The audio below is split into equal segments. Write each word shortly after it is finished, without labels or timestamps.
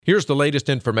Here's the latest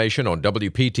information on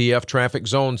WPTF Traffic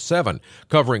Zone 7,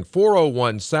 covering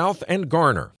 401 South and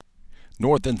Garner.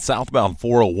 North and southbound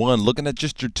 401, looking at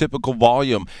just your typical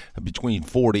volume between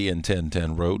 40 and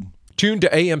 1010 Road. Tune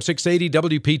to AM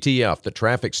 680 WPTF, the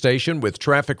traffic station with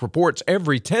traffic reports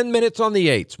every 10 minutes on the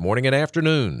 8s, morning and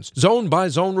afternoons.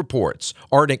 Zone-by-zone reports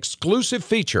are an exclusive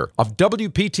feature of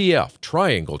WPTF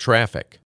Triangle Traffic.